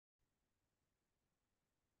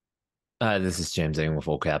This is James Eng with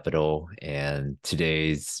Full Capital, and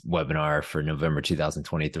today's webinar for November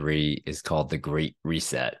 2023 is called The Great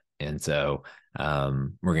Reset. And so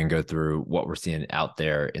we're going to go through what we're seeing out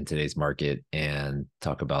there in today's market and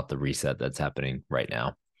talk about the reset that's happening right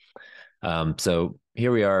now. So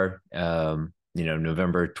here we are,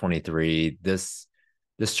 November 23. This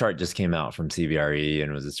chart just came out from CBRE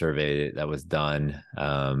and was a survey that was done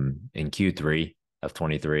in Q3 of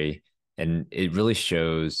 23. And it really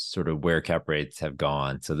shows sort of where cap rates have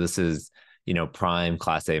gone. So this is, prime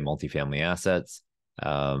Class A multifamily assets.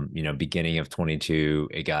 Beginning of 22,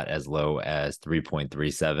 it got as low as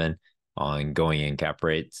 3.37 on going in cap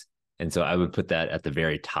rates. And so I would put that at the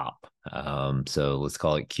very top. So let's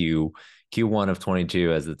call it Q1 of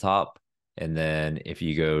 22 as the top. And then if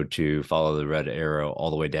you go to follow the red arrow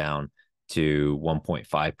all the way down to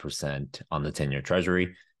 1.5% on the 10-year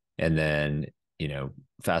treasury. And then,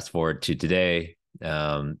 fast forward to today,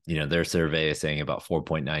 their survey is saying about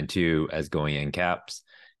 4.92 as going in caps.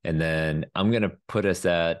 And then I'm going to put us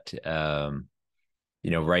at,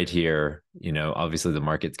 right here, obviously the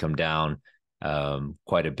market's come down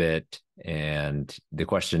quite a bit. And the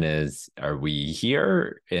question is, are we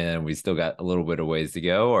here and we still got a little bit of ways to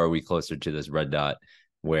go? Or are we closer to this red dot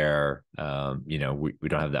where, we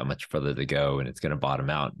don't have that much further to go and it's going to bottom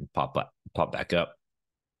out and pop back up?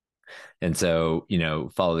 And so,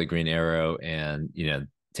 follow the green arrow and,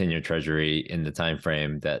 10-year treasury in the time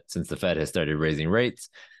frame that since the Fed has started raising rates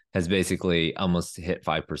has basically almost hit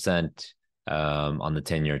 5% on the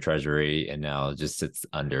 10-year treasury and now just sits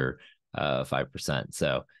under 5%.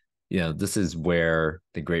 So, this is where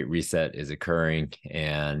the great reset is occurring.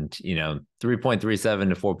 And, 3.37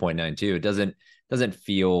 to 4.92, it doesn't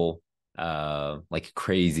feel like a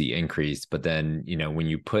crazy increase. But then, when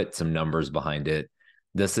you put some numbers behind it,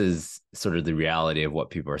 this is sort of the reality of what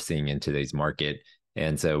people are seeing in today's market.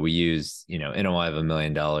 And so we use, NOI of $1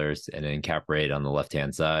 million and then cap rate on the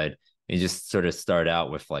left-hand side. And you just sort of start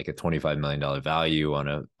out with like a $25 million value on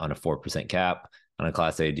a 4% cap on a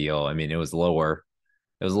Class A deal. I mean, it was lower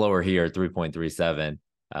here,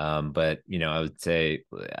 3.37. But, I would say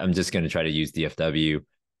I'm just going to try to use DFW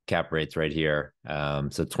cap rates right here.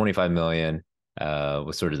 So 25 million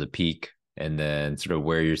was sort of the peak. And then sort of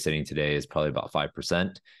where you're sitting today is probably about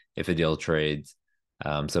 5% if a deal trades.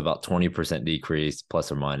 So about 20% decrease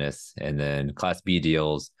plus or minus. And then Class B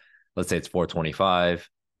deals, let's say it's 425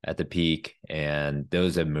 at the peak. And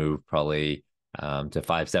those have moved probably to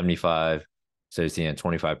 575. So you're seeing a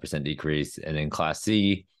 25% decrease. And then Class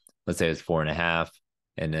C, let's say it's 4.5.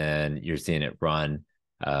 And then you're seeing it run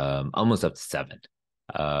almost up to 7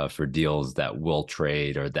 for deals that will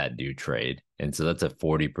trade or that do trade. And so that's a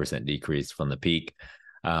 40% decrease from the peak.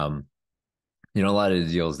 A lot of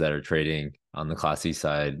the deals that are trading on the Class C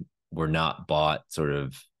side were not bought sort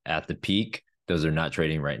of at the peak. Those are not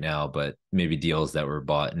trading right now, but maybe deals that were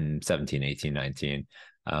bought in 17, 18, 19,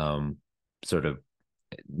 sort of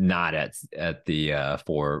not at the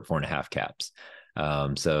 4.5 caps.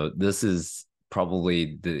 So this is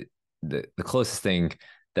probably the closest thing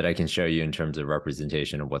that I can show you in terms of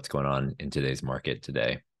representation of what's going on in today's market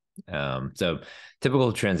today. So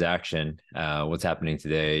typical transaction, what's happening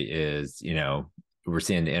today is, we're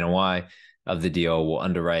seeing the NOI of the deal. We'll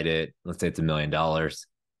underwrite it. Let's say it's $1 million.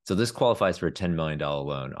 So this qualifies for a $10 million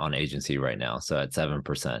loan on agency right now. So at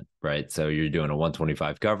 7%, right? So you're doing a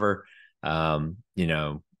 125 cover. 7%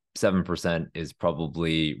 is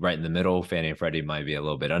probably right in the middle. Fannie and Freddie might be a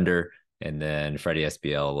little bit under, and then Freddie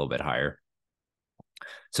SBL a little bit higher.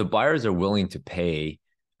 So buyers are willing to pay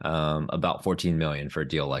about 14 million for a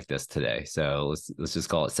deal like this today. So let's just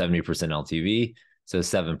call it 70% LTV, so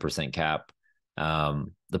 7% cap.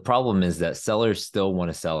 The problem is that sellers still want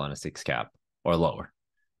to sell on a 6 cap or lower,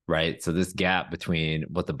 right? So this gap between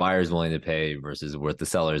what the buyer is willing to pay versus what the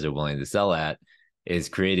sellers are willing to sell at is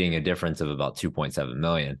creating a difference of about 2.7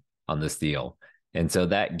 million on this deal. And so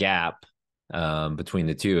that gap between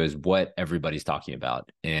the two is what everybody's talking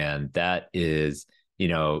about. And that is,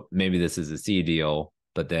 maybe this is a C deal,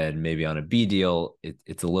 but then maybe on a B deal,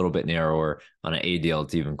 it's a little bit narrower. On an A deal,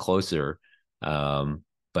 it's even closer.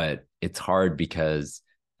 But it's hard because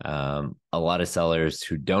a lot of sellers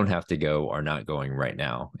who don't have to go are not going right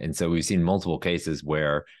now. And so we've seen multiple cases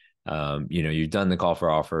where, you've done the call for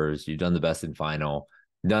offers, you've done the best and final,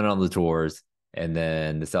 done all the tours, and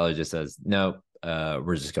then the seller just says, no,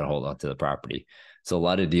 we're just going to hold on to the property. So a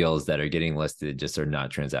lot of deals that are getting listed just are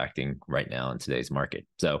not transacting right now in today's market.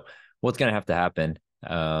 So what's going to have to happen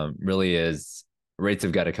really is rates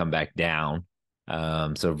have got to come back down.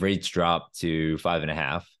 So rates drop to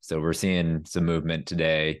 5.5. So we're seeing some movement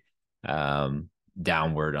today.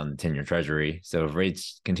 downward on the 10-year treasury. So if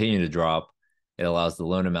rates continue to drop, it allows the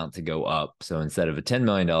loan amount to go up. So instead of a $10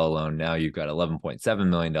 million loan, now you've got $11.7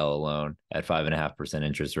 million loan at 5.5%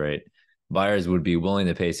 interest rate. Buyers would be willing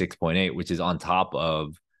to pay 6.8, which is on top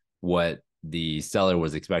of what the seller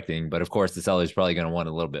was expecting. But of course, the seller is probably going to want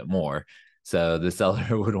a little bit more. So the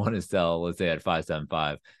seller would want to sell, let's say, at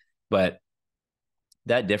 5.75. But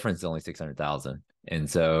that difference is only 600,000. And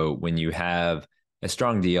so when you have a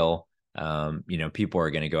strong deal, people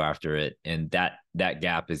are going to go after it, and that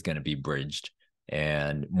gap is going to be bridged,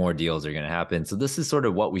 and more deals are going to happen. So this is sort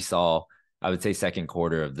of what we saw, I would say, second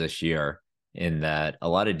quarter of this year, in that a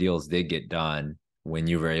lot of deals did get done when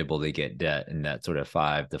you were able to get debt in that sort of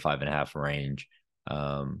 5 to 5.5 range.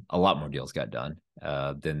 A lot more deals got done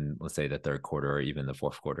than, let's say, the third quarter or even the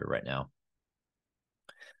fourth quarter right now.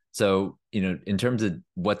 So, in terms of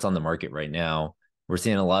what's on the market right now, we're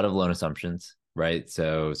seeing a lot of loan assumptions, right?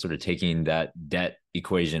 So sort of taking that debt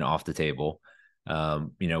equation off the table.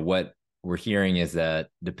 What we're hearing is that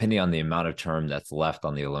depending on the amount of term that's left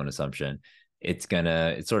on the loan assumption, it's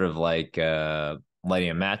sort of like lighting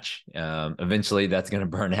a match. Eventually that's going to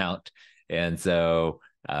burn out. And so,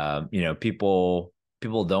 people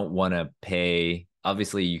don't want to pay.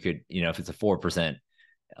 Obviously you could, if it's a 4%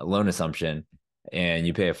 loan assumption and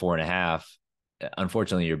you pay a 4.5%,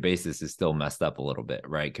 unfortunately your basis is still messed up a little bit,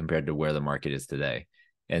 right, compared to where the market is today.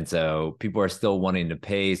 And so people are still wanting to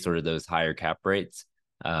pay sort of those higher cap rates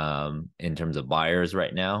in terms of buyers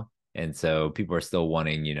right now. And so people are still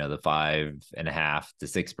wanting, the 5.5 to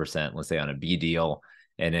 6%, let's say, on a B deal,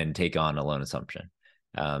 and then take on a loan assumption.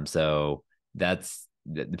 So that's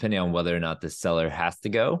depending on whether or not the seller has to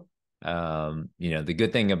go. The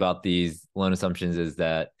good thing about these loan assumptions is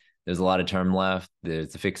that there's a lot of term left.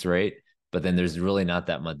 There's a fixed rate, but then there's really not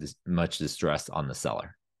that much distress on the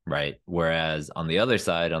seller, right? Whereas on the other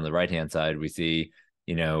side, on the right-hand side, we see,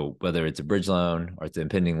 whether it's a bridge loan or it's an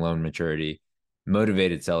impending loan maturity,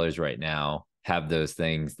 motivated sellers right now have those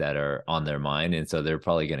things that are on their mind. And so they're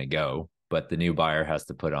probably going to go, but the new buyer has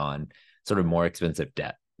to put on sort of more expensive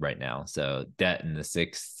debt right now. So debt in the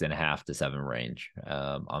 6.5 to 7 range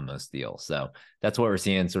on most deals. So that's what we're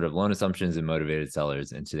seeing, sort of loan assumptions and motivated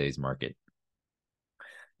sellers in today's market.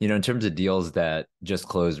 In terms of deals that just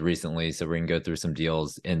closed recently, so we're going to go through some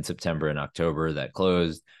deals in September and October that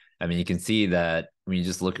closed. I mean, you can see that when you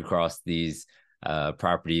just look across these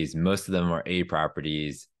properties, most of them are A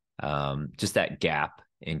properties. Just that gap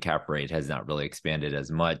in cap rate has not really expanded as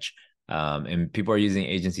much. And people are using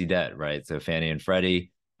agency debt, right? So Fannie and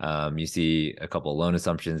Freddie, you see a couple of loan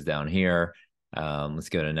assumptions down here. Let's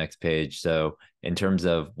go to the next page. So in terms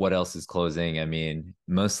of what else is closing, I mean,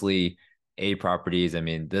 mostly A properties. I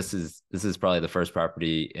mean, this is probably the first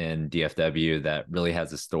property in DFW that really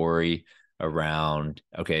has a story around,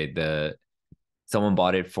 okay, someone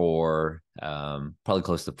bought it for probably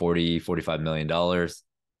close to $45 million.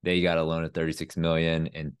 They got a loan of $36 million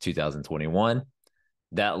in 2021.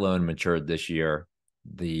 That loan matured this year.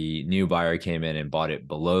 The new buyer came in and bought it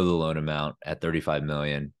below the loan amount at $35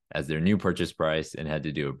 million as their new purchase price and had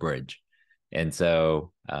to do a bridge. And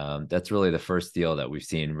so that's really the first deal that we've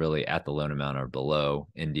seen really at the loan amount or below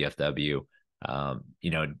in DFW.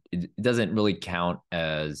 It doesn't really count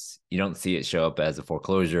as, you don't see it show up as a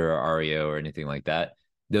foreclosure or REO or anything like that.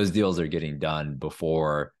 Those deals are getting done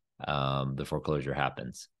before the foreclosure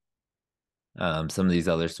happens. Some of these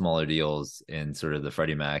other smaller deals in sort of the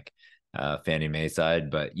Freddie Mac, Fannie Mae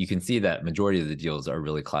side, but you can see that majority of the deals are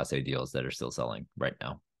really Class A deals that are still selling right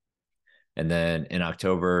now. And then in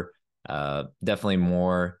October, definitely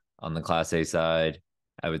more on the Class A side.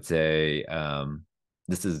 I would say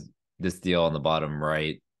this deal on the bottom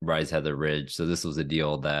right, Rise Heather Ridge. So this was a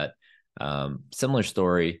deal that similar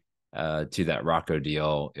story to that Rocco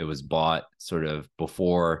deal. It was bought sort of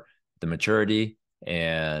before the maturity,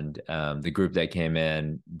 and the group that came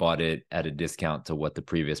in bought it at a discount to what the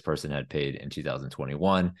previous person had paid in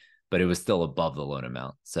 2021, but it was still above the loan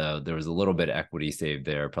amount. So there was a little bit of equity saved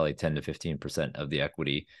there, probably 10 to 15% of the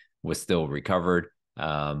equity was still recovered.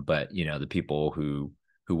 But the people who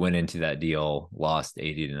went into that deal lost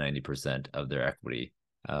 80 to 90% of their equity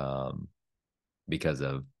because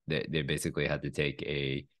of they basically had to take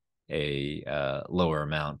a lower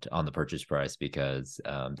amount on the purchase price because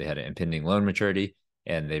they had an impending loan maturity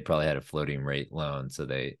and they probably had a floating rate loan. So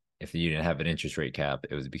if you didn't have an interest rate cap,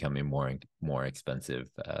 it was becoming more expensive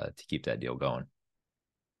to keep that deal going.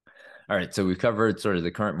 All right, so we've covered sort of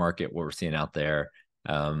the current market, what we're seeing out there.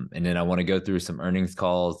 And then I want to go through some earnings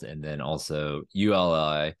calls, and then also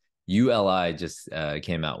ULI. ULI just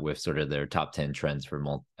came out with sort of their top 10 trends for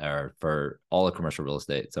all of commercial real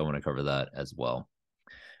estate. So I want to cover that as well.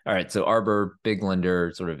 All right. So Arbor, big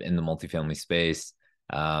lender, sort of in the multifamily space.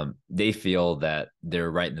 They feel that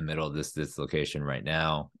they're right in the middle of this dislocation right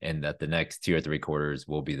now, and that the next 2 or 3 quarters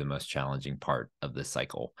will be the most challenging part of this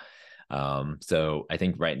cycle. So I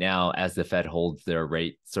think right now, as the Fed holds their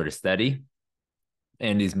rate sort of steady,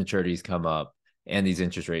 and these maturities come up, and these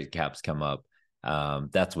interest rate caps come up,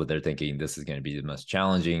 that's what they're thinking. This is going to be the most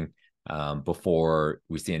challenging before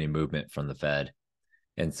we see any movement from the Fed.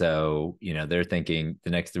 And so, they're thinking the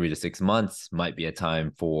next 3 to 6 months might be a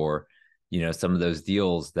time for, some of those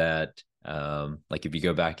deals that, like if you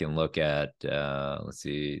go back and look at, let's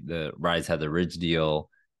see, the Rise had the Ridge deal,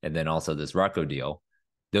 and then also this Rocco deal,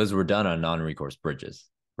 those were done on non-recourse bridges,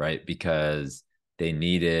 right? Because they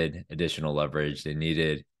needed additional leverage. They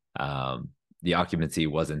needed, the occupancy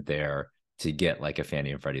wasn't there to get like a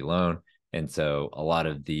Fannie and Freddie loan. And so a lot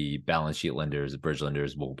of the balance sheet lenders, bridge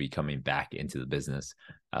lenders will be coming back into the business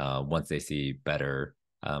once they see better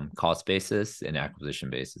cost basis and acquisition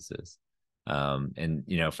basis. And,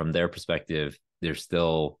 from their perspective, there's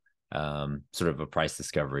still sort of a price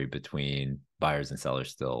discovery between buyers and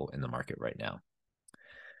sellers still in the market right now.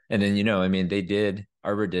 And then, I mean,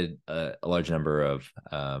 Arbor did a large number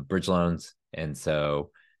of bridge loans. And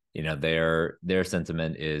so, their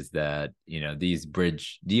sentiment is that, these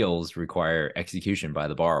bridge deals require execution by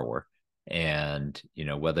the borrower. And,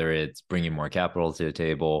 whether it's bringing more capital to the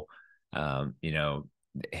table,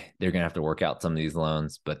 they're going to have to work out some of these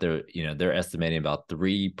loans, but they're estimating about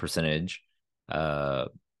 3%,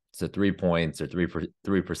 so 3 points or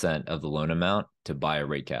 3% of the loan amount to buy a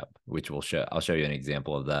rate cap, which I'll show you an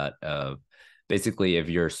example of that. Basically, if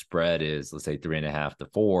your spread is, let's say, 3.5 to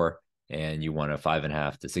 4, and you want a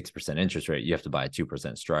 5.5 to 6% interest rate, you have to buy a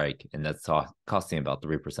 2% strike, and that's costing about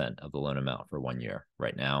 3% of the loan amount for 1 year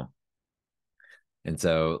right now. And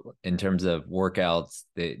so, in terms of workouts,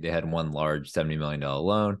 they had one large $70 million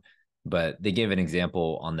loan, but they gave an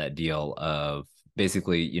example on that deal of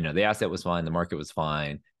basically, the asset was fine, the market was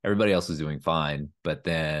fine, everybody else was doing fine, but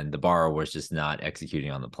then the borrower was just not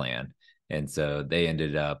executing on the plan. And so they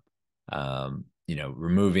ended up,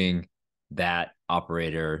 removing that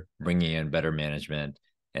operator, bringing in better management,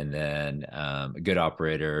 and then a good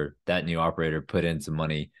operator, that new operator put in some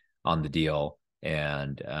money on the deal,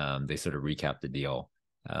 and they sort of recapped the deal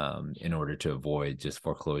in order to avoid just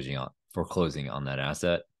foreclosing on that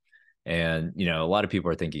asset. And, a lot of people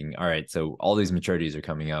are thinking, all right, so all these maturities are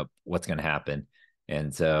coming up. What's going to happen?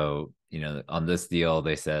 And so, on this deal,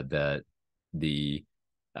 they said that the,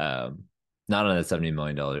 not on the $70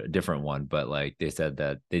 million, a different one, but like they said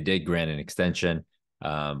that they did grant an extension,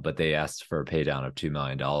 but they asked for a pay down of $2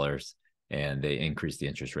 million, and they increased the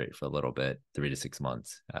interest rate for a little bit, 3 to 6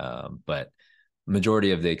 months. But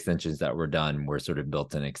majority of the extensions that were done were sort of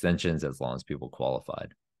built-in extensions as long as people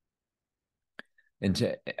qualified. And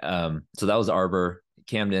so that was Arbor.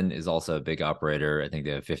 Camden is also a big operator. I think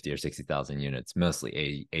they have 50 or 60,000 units,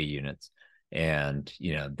 mostly A units. And,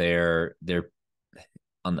 they're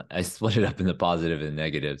I split it up in the positive and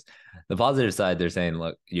negatives. The positive side, they're saying,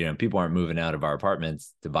 look, people aren't moving out of our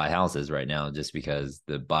apartments to buy houses right now just because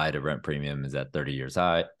the buy to rent premium is at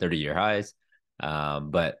 30-year highs.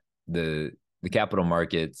 But the capital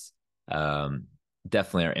markets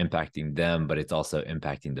definitely are impacting them, but it's also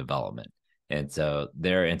impacting development. And so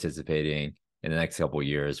they're anticipating in the next couple of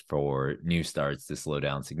years for new starts to slow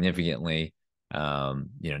down significantly,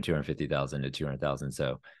 250,000 to 200,000.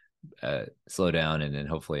 So slow down. And then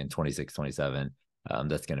hopefully in 26, 27,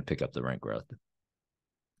 that's going to pick up the rent growth.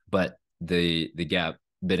 But the gap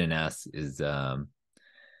bid and ask is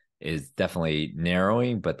definitely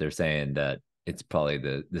narrowing, but they're saying that it's probably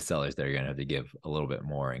the sellers that are going to have to give a little bit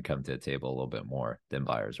more and come to the table a little bit more than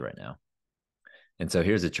buyers right now. And so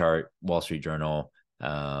here's a chart, Wall Street Journal,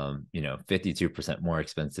 52% more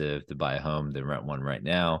expensive to buy a home than rent one right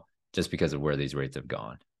now, just because of where these rates have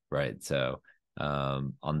gone, right? So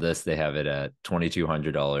on this, they have it at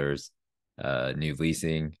 $2,200 new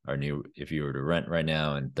leasing or new if you were to rent right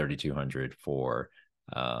now, and $3,200 for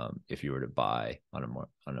if you were to buy on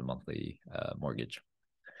a monthly mortgage.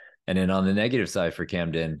 And then on the negative side for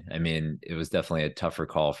Camden, I mean, it was definitely a tougher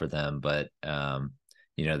call for them, but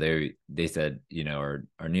they said,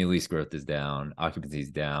 our new lease growth is down, occupancy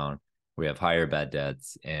is down, we have higher bad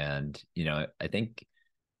debts. And, I think a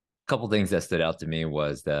couple things that stood out to me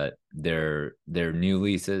was that their new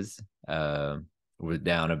leases were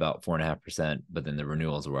down about 4.5%, but then the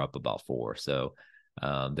renewals were up about 4%. So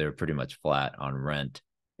they're pretty much flat on rent.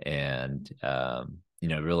 And,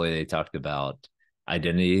 really they talked about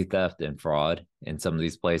identity theft and fraud in some of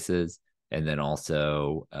these places. And then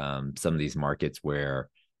also some of these markets where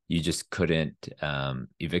you just couldn't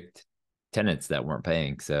evict tenants that weren't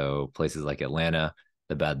paying. So places like Atlanta,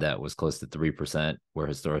 the bad debt was close to 3%, where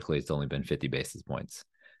historically it's only been 50 basis points.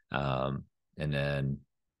 And then,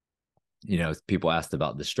 people asked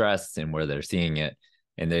about the stress and where they're seeing it.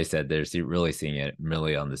 And they said they're really seeing it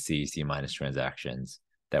really on the C minus transactions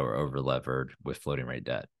that were over levered with floating rate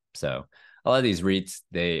debt. So a lot of these REITs,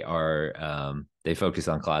 they focus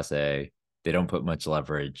on Class A. They don't put much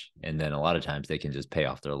leverage. And then a lot of times they can just pay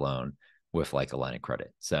off their loan with like a line of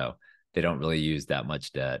credit. So they don't really use that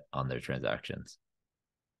much debt on their transactions.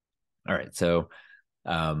 All right. So,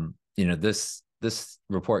 this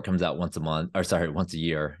report comes out once a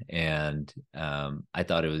year. And I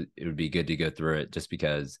thought it would be good to go through it just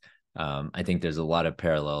because I think there's a lot of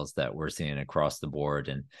parallels that we're seeing across the board.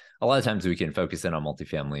 And a lot of times we can focus in on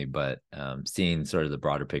multifamily, but seeing sort of the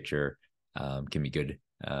broader picture can be good.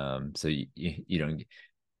 So you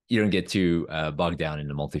don't get too bogged down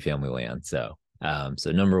into multifamily land. So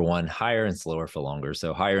number one, higher and slower for longer.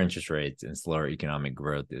 So higher interest rates and slower economic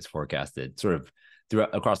growth is forecasted sort of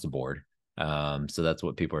throughout across the board. So that's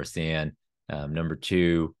what people are seeing. Number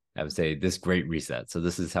two, I would say this great reset. So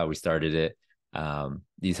this is how we started it.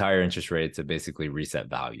 These higher interest rates have basically reset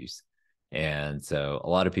values. And so a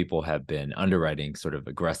lot of people have been underwriting sort of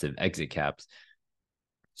aggressive exit caps.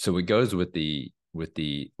 So it goes with the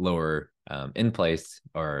lower in place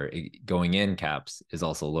or going in caps is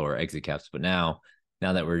also lower exit caps. But now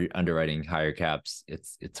that we're underwriting higher caps,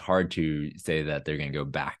 it's hard to say that they're going to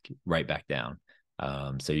go right back down.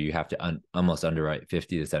 So you have to almost underwrite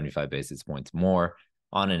 50 to 75 basis points more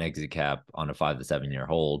on an exit cap on a 5 to 7 year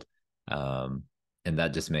hold. And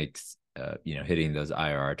that just makes, hitting those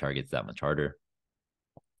IRR targets that much harder.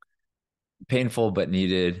 Painful, but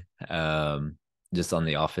needed. Just on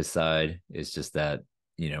the office side, it's just that,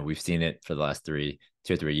 we've seen it for the last 2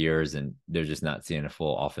 or 3 years, and they're just not seeing a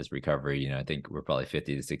full office recovery. I think we're probably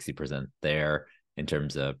 50 to 60% there in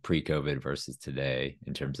terms of pre-COVID versus today,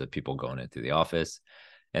 in terms of people going into the office.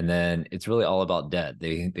 And then it's really all about debt.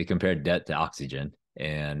 They compare debt to oxygen,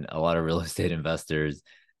 and a lot of real estate investors,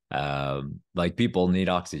 like people, need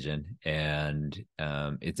oxygen, and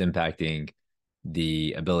it's impacting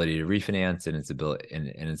the ability to refinance, and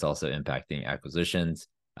it's also impacting acquisitions,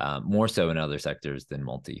 more so in other sectors than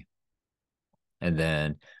multi. And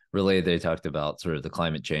then really they talked about sort of the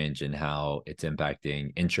climate change and how it's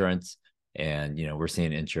impacting insurance. And, we're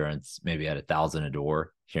seeing insurance maybe at 1,000 a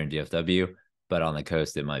door here in DFW, but on the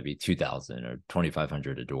coast, it might be 2,000 or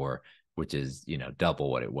 2,500 a door, which is, double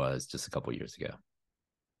what it was just a couple of years ago.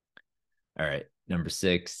 All right. Number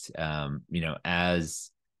 6, I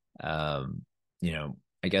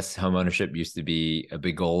guess homeownership used to be a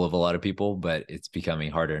big goal of a lot of people, but it's becoming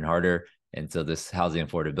harder and harder. And so this housing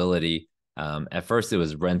affordability, at first it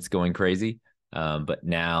was rents going crazy, but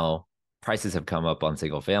now prices have come up on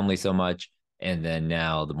single family so much, and then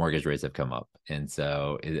now the mortgage rates have come up, and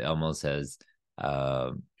so it almost has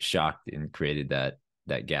shocked and created that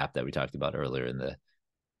gap that we talked about earlier in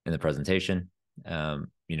the presentation.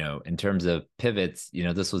 In terms of pivots,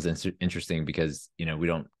 this was interesting because we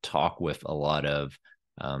don't talk with a lot of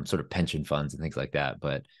sort of pension funds and things like that,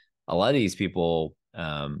 but a lot of these people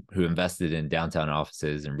who invested in downtown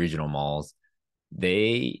offices and regional malls,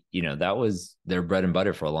 that was their bread and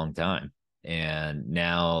butter for a long time. And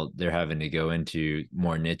now they're having to go into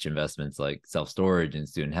more niche investments like self-storage and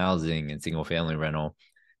student housing and single family rental.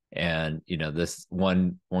 And, this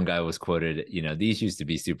one guy was quoted, these used to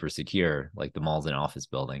be super secure, like the malls and office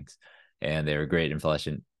buildings, and they were great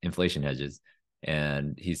inflation hedges.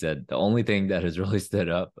 And he said, the only thing that has really stood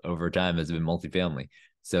up over time has been multifamily.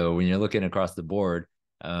 So when you're looking across the board,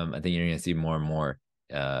 I think you're going to see more and more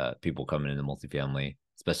people coming into multifamily,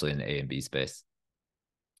 especially in the A and B space.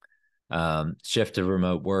 Shift to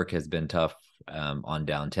remote work has been tough on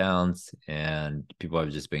downtowns, and people have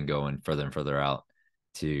just been going further and further out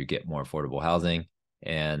to get more affordable housing.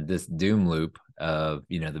 And this doom loop of,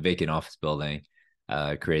 the vacant office building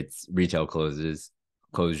creates retail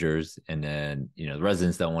closures. And then, the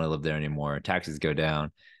residents don't want to live there anymore. Taxes go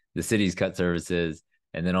down, the city's cut services,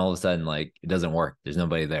 and then all of a sudden, like, it doesn't work. There's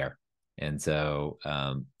nobody there. And so,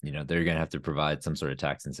 they're going to have to provide some sort of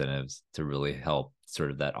tax incentives to really help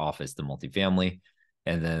sort of that office to multifamily.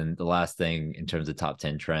 And then the last thing in terms of top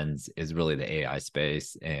 10 trends is really the AI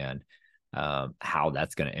space and how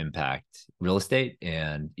that's going to impact real estate.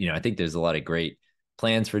 And, I think there's a lot of great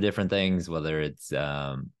plans for different things, whether it's,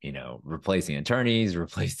 replacing attorneys,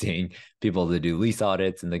 replacing people to do lease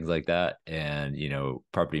audits and things like that, and,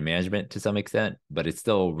 property management to some extent, but it's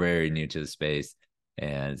still very new to the space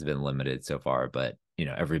and it's been limited so far. But,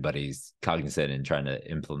 everybody's cognizant and trying to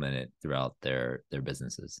implement it throughout their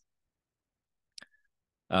businesses.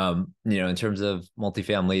 In terms of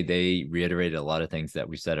multifamily, they reiterated a lot of things that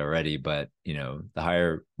we've said already, but the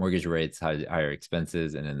higher mortgage rates, higher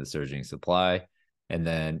expenses, and then the surging supply. And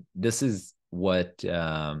then this is what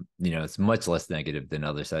it's much less negative than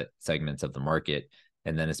other segments of the market.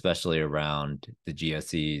 And then especially around the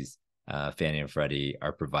GSEs, Fannie and Freddie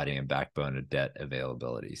are providing a backbone of debt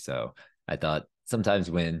availability. So I thought sometimes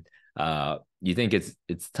when you think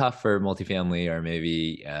it's tough for multifamily, or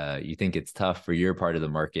maybe you think it's tough for your part of the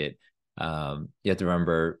market, you have to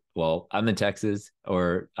remember, well, I'm in Texas,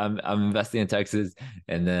 or I'm investing in Texas,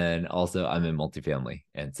 and then also I'm in multifamily,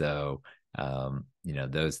 and so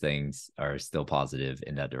those things are still positive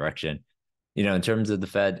in that direction. In terms of the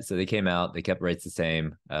Fed, so they came out, they kept rates the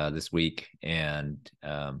same this week, and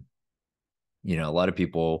a lot of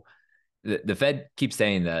people, the Fed keeps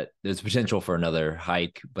saying that there's potential for another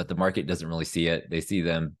hike, but the market doesn't really see it. They see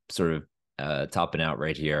them sort of topping out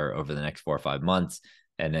right here over the next 4 or 5 months,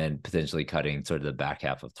 and then potentially cutting sort of the back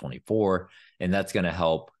half of 24. And that's going to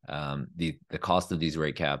help the cost of these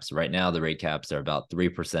rate caps. Right now, the rate caps are about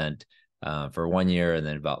 3% for 1 year, and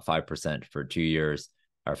then about 5% for 2 years,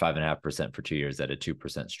 or 5.5% for 2 years at a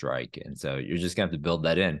 2% strike. And so you're just going to have to build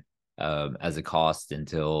that in as a cost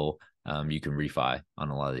until you can refi on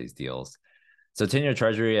a lot of these deals. So 10-year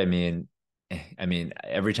treasury, I mean,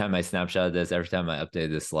 every time I snapshot this, every time I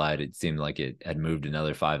updated this slide, it seemed like it had moved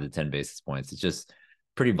another 5 to 10 basis points. It's just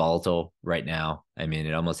pretty volatile right now. I mean,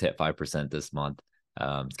 it almost hit 5% this month.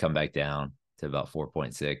 It's come back down to about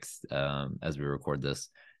 4.6 as we record this.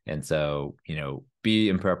 And so, be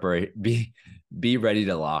in preparation, be ready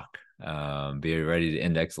to lock, be ready to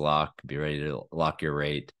index lock, be ready to lock your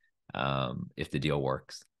rate if the deal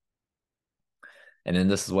works. And then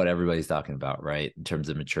this is what everybody's talking about, right? In terms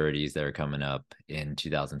of maturities that are coming up in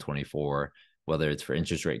 2024, whether it's for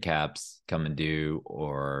interest rate caps coming due,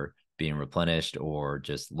 or being replenished, or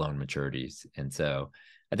just loan maturities. And so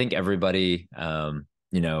I think everybody,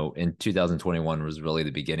 in 2021 was really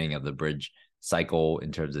the beginning of the bridge cycle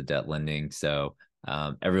in terms of debt lending. So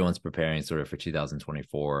everyone's preparing sort of for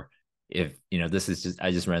 2024. If, this is just,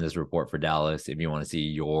 I just ran this report for Dallas. If you want to see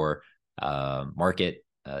your market,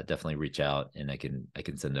 definitely reach out, and I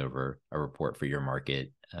can send over a report for your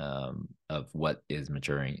market of what is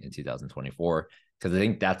maturing in 2024, because I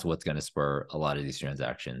think that's what's going to spur a lot of these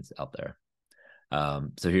transactions out there.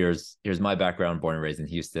 So here's my background: born and raised in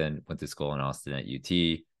Houston, went to school in Austin at UT,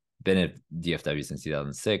 been at DFW since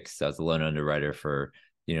 2006. I was a loan underwriter for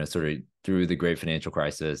sort of through the great financial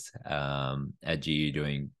crisis at GE,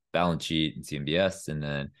 doing balance sheet and CMBS, and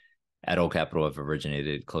then at Old Capital, I've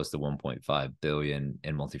originated close to 1.5 billion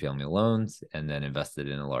in multifamily loans, and then invested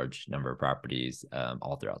in a large number of properties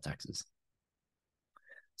all throughout Texas.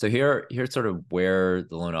 So here's sort of where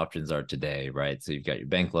the loan options are today, right? So you've got your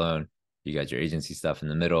bank loan, you got your agency stuff in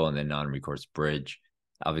the middle, and then non-recourse bridge.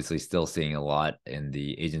 Obviously, still seeing a lot in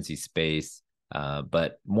the agency space,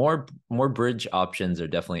 but more bridge options are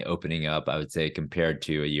definitely opening up, I would say, compared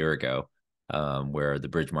to a year ago, where the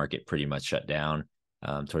bridge market pretty much shut down.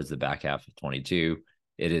 Towards the back half of 22,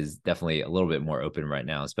 it is definitely a little bit more open right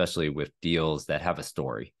now, especially with deals that have a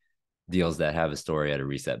story at a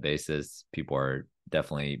reset basis. People are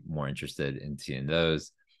definitely more interested in seeing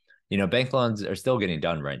those. Bank loans are still getting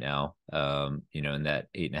done right now, in that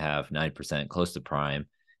 8.5%, 9%, close to prime.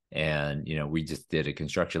 And, we just did a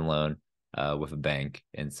construction loan with a bank.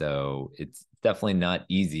 And so it's definitely not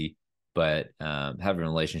easy, but having a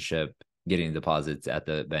relationship, getting deposits at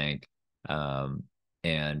the bank,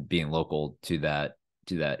 and being local to that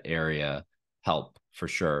area help for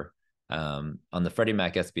sure. On the Freddie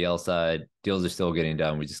Mac SBL side, deals are still getting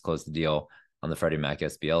done. We just closed the deal on the Freddie Mac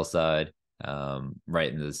SBL side,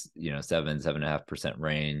 right in this 7.5%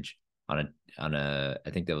 range on a I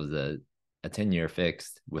think that was a 10-year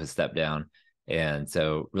fixed with a step down. And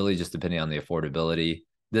so really just depending on the affordability,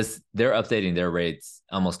 they're updating their rates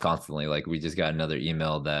almost constantly. Like, we just got another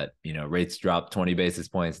email that rates drop 20 basis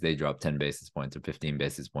points, they drop 10 basis points or 15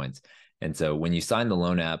 basis points. And so when you sign the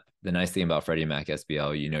loan app, the nice thing about Freddie Mac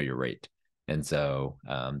SBL, your rate. And so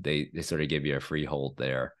they sort of give you a free hold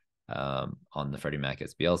there on the Freddie Mac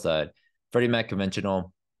SBL side. Freddie Mac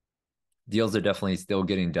conventional deals are definitely still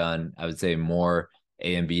getting done. I would say more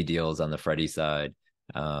A and B deals on the Freddie side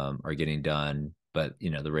are getting done, but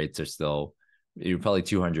the rates are still, you're probably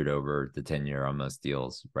 200 over the 10-year on most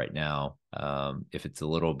deals right now. If it's a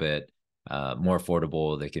little bit more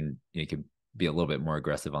affordable, they can be a little bit more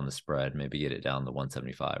aggressive on the spread, maybe get it down to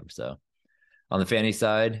 175 or so. On the Fannie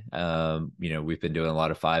side, we've been doing a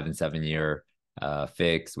lot of 5 and 7 year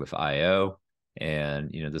fix with IO, and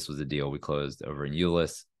this was a deal we closed over in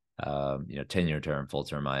Euless. 10-year term, full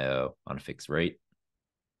term IO on a fixed rate.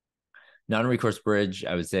 Non-recourse bridge,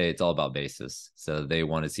 I would say it's all about basis. So they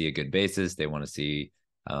want to see a good basis. They want to see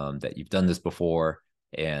that you've done this before,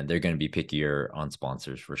 and they're going to be pickier on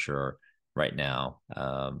sponsors for sure right now.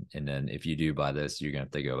 And then if you do buy this, you're going to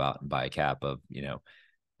have to go out and buy a cap of,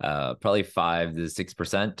 probably 5 to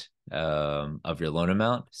 6% of your loan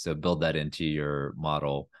amount. So build that into your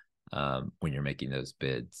model when you're making those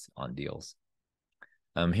bids on deals.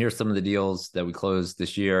 Here's some of the deals that we closed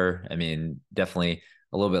this year. I mean, definitely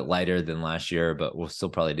a little bit lighter than last year, but we'll still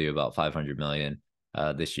probably do about 500 million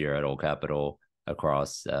this year at Old Capital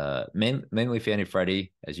across mainly Fannie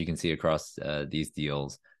Freddie, as you can see across these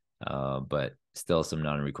deals, but still some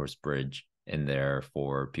non-recourse bridge in there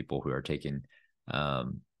for people who are taking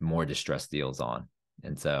more distressed deals on.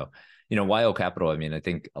 And so, why Old Capital? I mean, I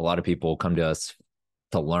think a lot of people come to us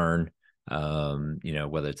to learn,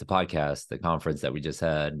 whether it's a podcast, the conference that we just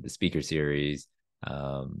had, the speaker series,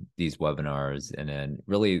 these webinars, and then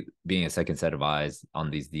really being a second set of eyes on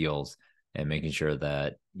these deals and making sure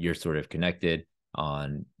that you're sort of connected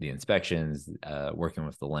on the inspections, working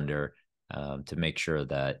with the lender to make sure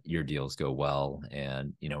that your deals go well.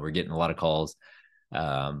 And, we're getting a lot of calls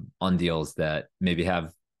on deals that maybe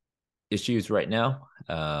have issues right now.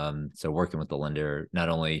 So working with the lender, not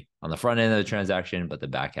only on the front end of the transaction, but the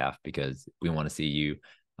back half, because we want to see you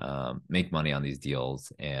make money on these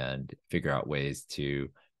deals and figure out ways to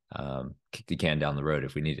kick the can down the road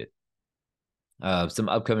if we need it. Some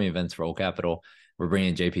upcoming events for Old Capital. We're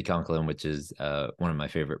bringing JP Conklin, which is one of my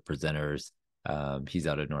favorite presenters. He's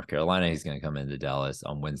out of North Carolina. He's going to come into Dallas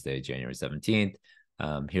on Wednesday, January 17th.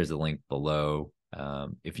 Here's a link below.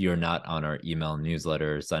 If you're not on our email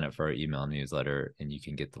newsletter, sign up for our email newsletter and you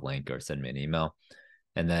can get the link or send me an email.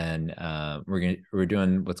 And then we're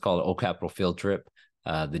doing what's called Old Capital Field Trip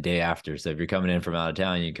the day after. So if you're coming in from out of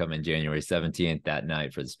town, you come in January 17th that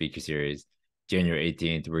night for the speaker series. January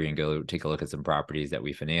 18th, we're going to go take a look at some properties that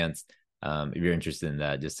we financed. If you're interested in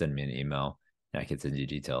that, just send me an email and I can send you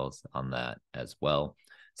details on that as well.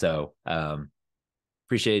 So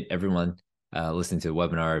appreciate everyone listening to the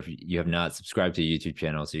webinar. If you have not subscribed to the YouTube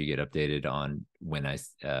channel so you get updated on when I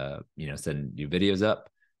send new videos up.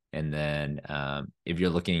 And then if you're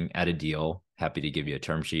looking at a deal, happy to give you a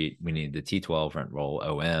term sheet. We need the T12, rent roll,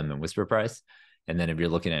 OM, and whisper price. And then if you're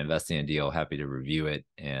looking at investing in a deal, happy to review it.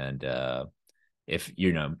 And if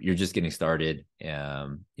you're just getting started,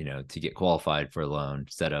 to get qualified for a loan,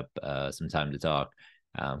 set up some time to talk,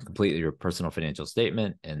 complete your personal financial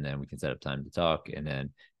statement, and then we can set up time to talk. And then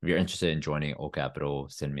if you're interested in joining Old Capital,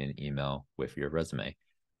 send me an email with your resume.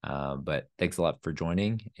 But thanks a lot for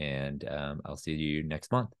joining, and I'll see you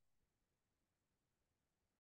next month.